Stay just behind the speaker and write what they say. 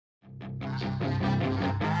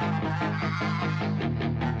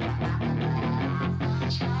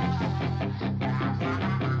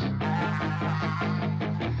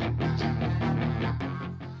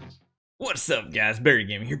What's up, guys? Barry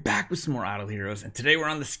Gaming here, back with some more Idle Heroes, and today we're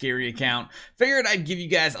on the Skerei account. Figured I'd give you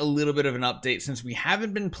guys a little bit of an update since we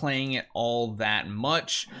haven't been playing it all that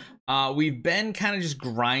much. We've been kind of just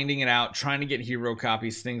grinding it out, trying to get hero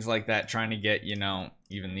copies, things like that, trying to get, you know,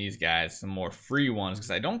 even these guys some more free ones,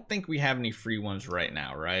 because I don't think we have any free ones right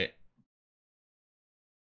now, right?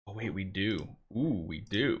 Oh wait, we do. Ooh, we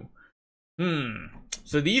do.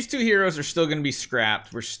 So these two heroes are still going to be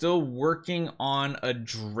scrapped. We're still working on a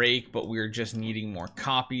Drake, but we're just needing more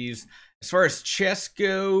copies. As far as chests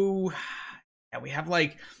go, yeah, we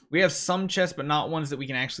have some chests, but not ones that we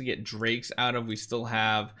can actually get Drakes out of. We still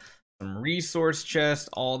have some resource chests,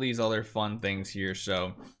 all these other fun things here.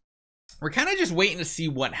 So we're kind of just waiting to see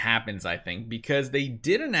what happens, I think, because they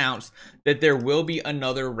did announce that there will be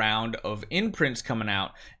another round of imprints coming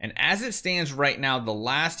out. And as it stands right now, the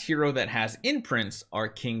last hero that has imprints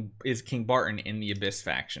is King Barton in the Abyss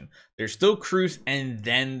faction. There's still Cruz, and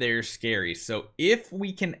then there's Skerei. So if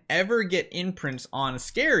we can ever get imprints on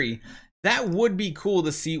Skerei, that would be cool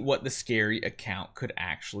to see what the Skerei account could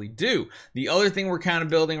actually do. The other thing we're kind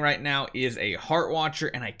of building right now is a Heart Watcher,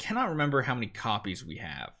 and I cannot remember how many copies we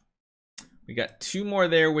have. We got 2 more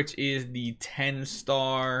there, which is the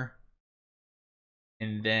 10-star.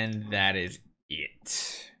 And then that is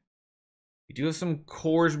it. We do have some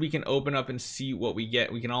cores we can open up and see what we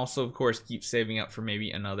get. We can also, of course, keep saving up for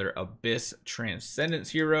maybe another Abyss Transcendence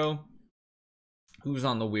hero. Who's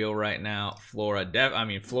on the wheel right now? Flora. I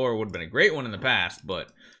mean, Flora would have been a great one in the past,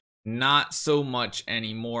 but not so much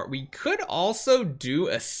anymore. We could also do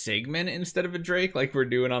a Sigmund instead of a Drake like we're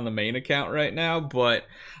doing on the main account right now, but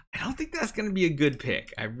I don't think that's going to be a good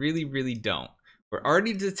pick. I really don't. We're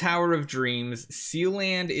already to Tower of Dreams.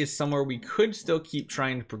 Sealand is somewhere we could still keep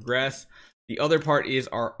trying to progress. The other part is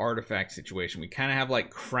our artifact situation. We kind of have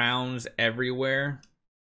like crowns everywhere.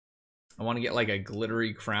 I want to get like a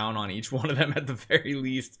glittery crown on each one of them at the very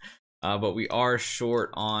least. But we are short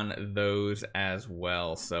on those as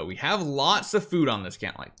well. So we have lots of food on this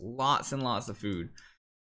account, like lots and lots of food.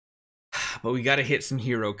 But we got to hit some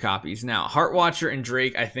hero copies. Now, Heart Watcher and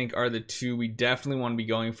Drake, I think, are the two we definitely want to be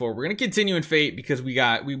going for. We're going to continue in Fate because we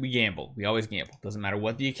gamble. We always gamble. Doesn't matter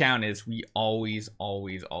what the account is. We always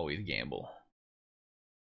gamble.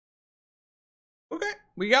 Okay,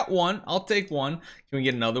 we got one. I'll take one. Can we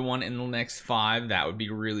get another one in the next 5? That would be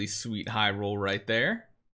a really sweet high roll right there.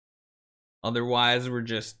 Otherwise, we're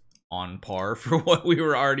just on par for what we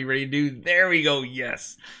were already ready to do. There we go.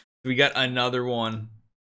 Yes. We got another one.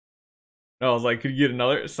 I was like, could you get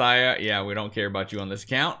another? Saya? Yeah, we don't care about you on this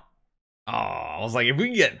account. Oh, I was like, if we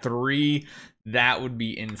can get 3, that would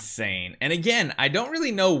be insane. And again, I don't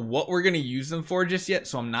really know what we're going to use them for just yet,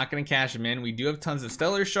 so I'm not going to cash them in. We do have tons of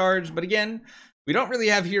Stellar Shards, but again, we don't really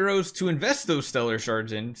have heroes to invest those Stellar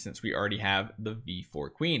Shards in since we already have the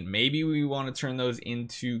V4 Queen. Maybe we want to turn those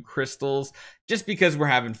into crystals just because we're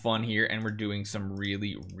having fun here and we're doing some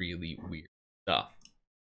really weird stuff.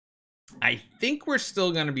 I think we're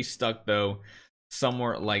still going to be stuck, though,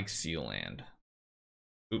 somewhere like Sealand.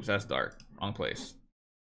 Oops, that's dark. Wrong place.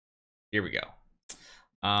 Here we go.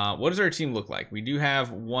 What does our team look like? We do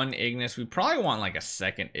have 1 Ignis. We probably want like a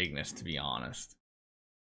 2nd Ignis, to be honest.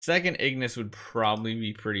 2nd Ignis would probably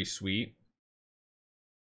be pretty sweet.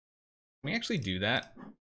 Can we actually do that?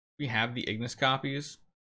 We have the Ignis copies.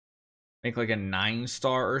 Make like a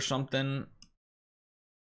 9-star or something.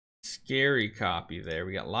 Skerei copy there.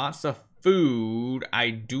 We got lots of food.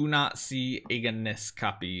 I do not see Ignis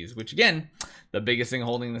copies, which again, the biggest thing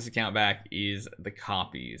holding this account back is the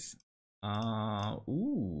copies.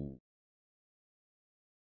 Ooh.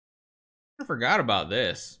 I forgot about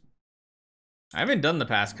this. I haven't done the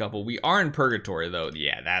past couple. We are in purgatory though.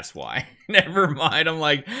 Yeah, that's why. Never mind. I'm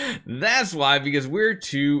like, that's why, because we're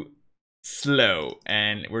too slow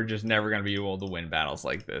and we're just never going to be able to win battles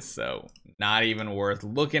like this. So not even worth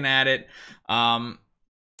looking at it.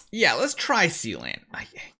 Yeah, let's try Sealand.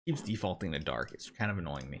 It keeps defaulting to dark. It's kind of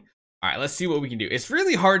annoying me. All right, let's see what we can do. It's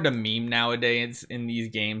really hard to meme nowadays in these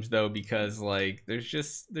games though, because like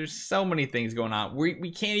there's so many things going on.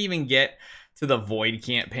 We can't even get to the Void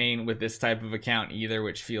campaign with this type of account either,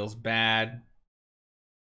 which feels bad.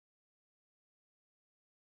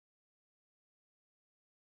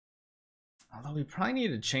 Although we probably need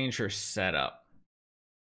to change her setup.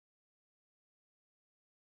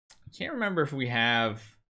 I can't remember if we have...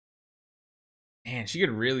 Man, she could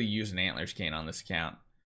really use an Antlers Cane on this account.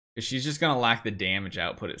 Because she's just going to lack the damage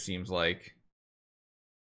output, it seems like.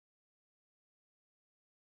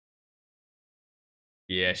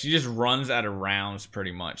 Yeah, she just runs out of rounds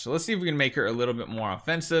pretty much. So let's see if we can make her a little bit more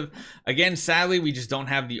offensive. Again, sadly, we just don't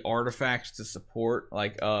have the artifacts to support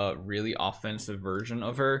like a really offensive version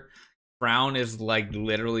of her. Crown is like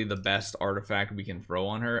literally the best artifact we can throw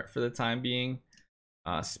on her for the time being.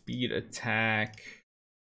 Speed attack.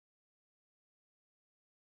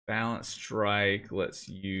 Balance strike. Let's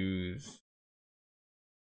use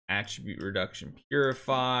attribute reduction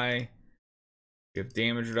purify. We have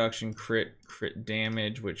damage reduction, crit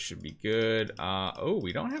damage, which should be good. Oh,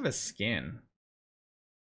 we don't have a skin.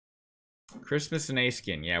 Christmas and a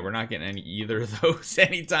skin. Yeah, we're not getting any either of those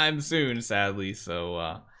anytime soon, sadly.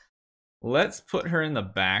 So let's put her in the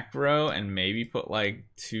back row and maybe put like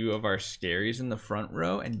 2 of our Skereis in the front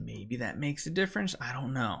row, and maybe that makes a difference. I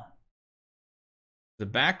don't know. The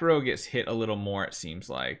back row gets hit a little more, it seems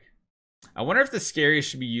like. I wonder if the Skerei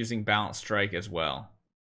should be using balance strike as well.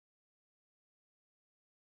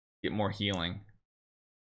 Get more healing.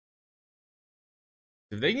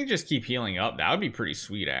 If they can just keep healing up, that would be pretty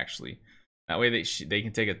sweet, actually. That way they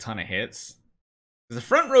can take a ton of hits. The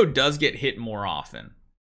front row does get hit more often.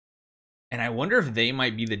 And I wonder if they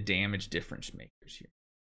might be the damage difference makers here.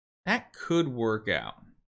 That could work out.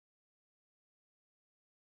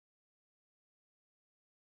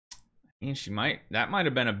 I mean, that might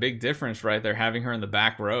have been a big difference right there, having her in the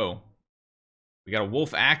back row. We got a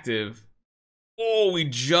wolf active. Oh, we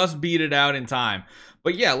just beat it out in time.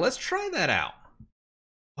 But yeah, let's try that out.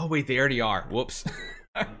 Oh, wait, they already are. Whoops.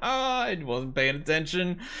 I wasn't paying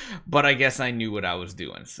attention, but I guess I knew what I was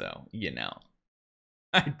doing, so, you know.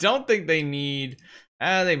 I don't think they need...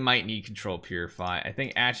 they might need control purify. I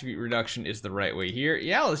think attribute reduction is the right way here.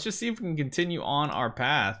 Yeah, let's just see if we can continue on our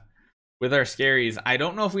path with our Skereis. I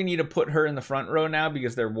don't know if we need to put her in the front row now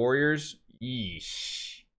because they're warriors.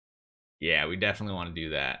 Yeesh. Yeah, we definitely want to do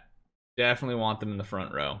that. Definitely want them in the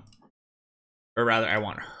front row. Or rather, I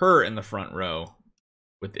want her in the front row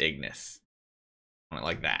with Ignis. I want it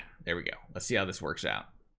like that. There we go. Let's see how this works out.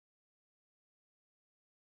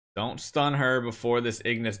 Don't stun her before this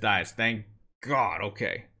Ignis dies. Thank God.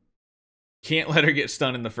 Okay. Can't let her get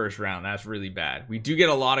stunned in the first round. That's really bad. We do get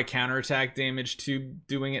a lot of counterattack damage to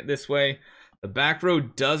doing it this way. The back row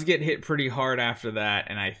does get hit pretty hard after that,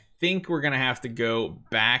 and I think we're going to have to go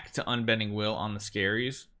back to Unbending Will on the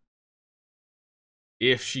Skereis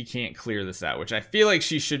if she can't clear this out, which I feel like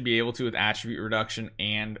she should be able to with attribute reduction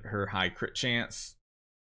and her high crit chance.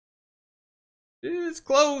 It's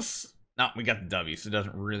close. No, we got the W, so it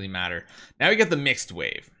doesn't really matter. Now we got the mixed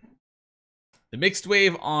wave. The mixed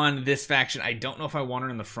wave on this faction, I don't know if I want her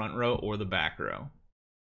in the front row or the back row.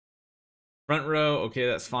 Front row, okay,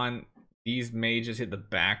 that's fine. These mages hit the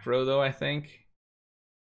back row, though, I think.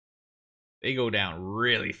 They go down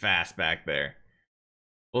really fast back there.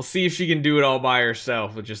 We'll see if she can do it all by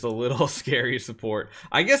herself with just a little Skerei support.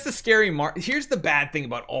 I guess the Skerei mark... Here's the bad thing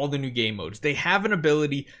about all the new game modes. They have an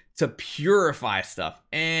ability to purify stuff.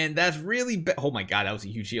 And that's really bad. Oh my god, that was a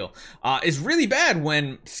huge heal. It's really bad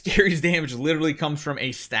when Skerei's damage literally comes from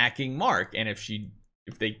a stacking mark. And if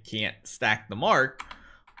they can't stack the mark,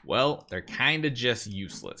 well, they're kind of just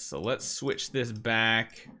useless. So let's switch this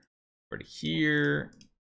back over to here,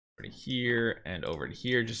 over to here, and over to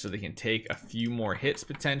here, just so they can take a few more hits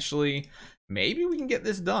potentially. Maybe we can get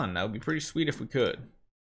this done. That would be pretty sweet if we could.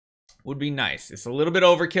 Would be nice. It's a little bit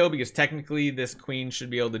overkill because technically this queen should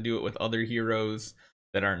be able to do it with other heroes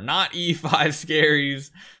that are not E5 Skereis,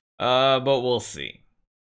 but we'll see.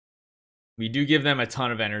 We do give them a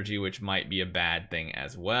ton of energy, which might be a bad thing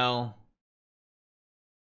as well.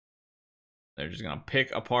 They're just going to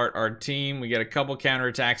pick apart our team. We get a couple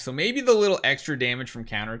counterattacks, so maybe the little extra damage from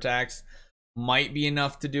counterattacks might be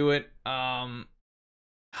enough to do it.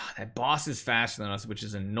 That boss is faster than us, which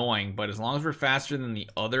is annoying, but as long as we're faster than the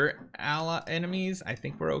other enemies, I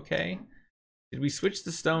think we're okay. Did we switch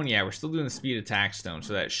the stone? Yeah, we're still doing the speed attack stone,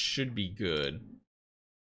 so that should be good.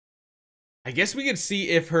 I guess we could see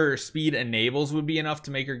if her speed enables would be enough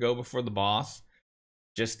to make her go before the boss,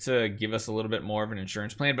 just to give us a little bit more of an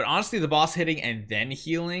insurance plan. But honestly, the boss hitting and then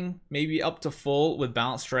healing, maybe up to full with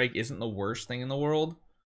balance strike, isn't the worst thing in the world.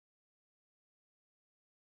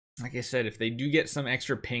 Like I said, if they do get some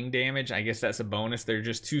extra ping damage, I guess that's a bonus. They're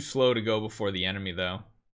just too slow to go before the enemy, though.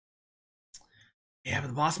 Yeah, but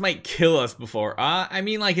the boss might kill us before. I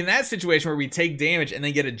mean, like in that situation where we take damage and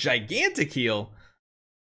then get a gigantic heal,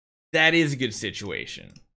 that is a good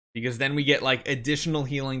situation. Because then we get like additional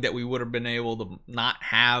healing that we would have been able to not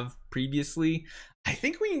have previously. I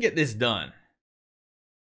think we can get this done.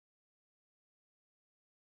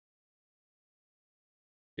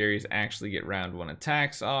 Skereis actually get round 1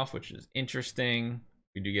 attacks off, which is interesting.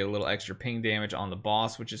 We do get a little extra ping damage on the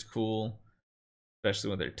boss, which is cool.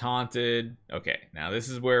 especially when they're taunted. Okay, now this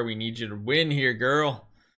is where we need you to win here, girl.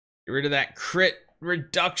 Get rid of that crit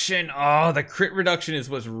reduction. Oh, the crit reduction is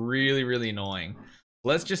what's really, really annoying.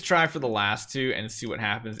 Let's just try for the last two and see what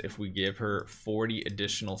happens if we give her 40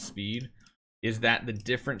 additional speed. Is that the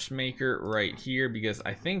difference maker right here? Because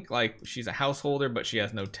I think like she's a householder, but she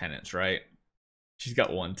has no tenants, right? She's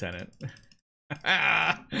got one tenant.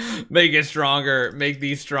 Make it stronger. Make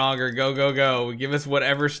these stronger. Go, go, go. Give us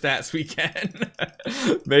whatever stats we can.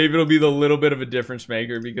 Maybe it'll be the little bit of a difference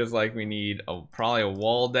maker because like we need probably a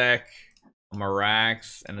wall deck, a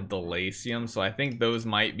Mirax, and a Delacium. So I think those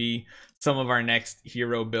might be some of our next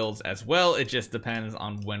hero builds as well. It just depends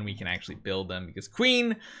on when we can actually build them because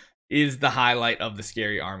Queen is the highlight of the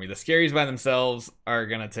Skerei army. The Skereis by themselves are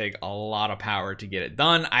gonna take a lot of power to get it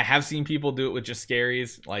done. I have seen people do it with just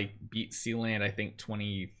Skereis, like beat Sealand, I think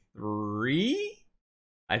 23.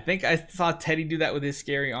 I think I saw Teddy do that with his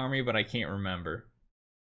Skerei army, but I can't remember.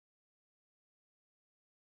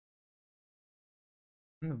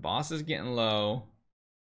 And the boss is getting low.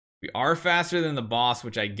 We are faster than the boss,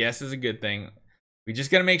 which I guess is a good thing. We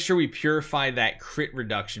just got to make sure we purify that crit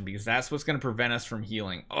reduction because that's what's going to prevent us from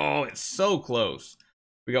healing. Oh, it's so close.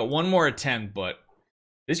 We got one more attempt, but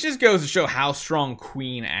this just goes to show how strong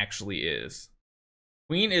Queen actually is.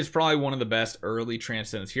 Queen is probably one of the best early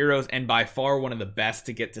Transcendence heroes and by far one of the best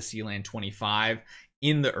to get to Sealand 25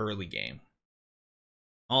 in the early game.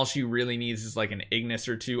 All she really needs is like an Ignis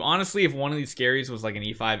or two. Honestly, if one of these Skereis was like an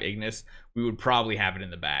E5 Ignis, we would probably have it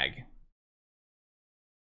in the bag.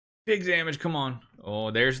 Big damage, come on.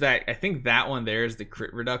 Oh, there's that. I think that one there is the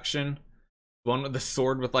crit reduction. The one with the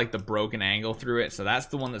sword with like the broken angle through it. So that's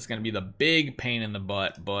the one that's going to be the big pain in the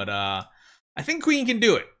butt. But I think Queen can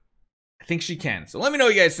do it. I think she can. So let me know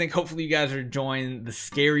what you guys think. Hopefully you guys are enjoying the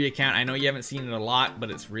Skerei account. I know you haven't seen it a lot,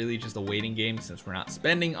 but it's really just a waiting game since we're not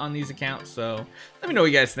spending on these accounts. So let me know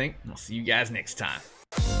what you guys think. I'll see you guys next time.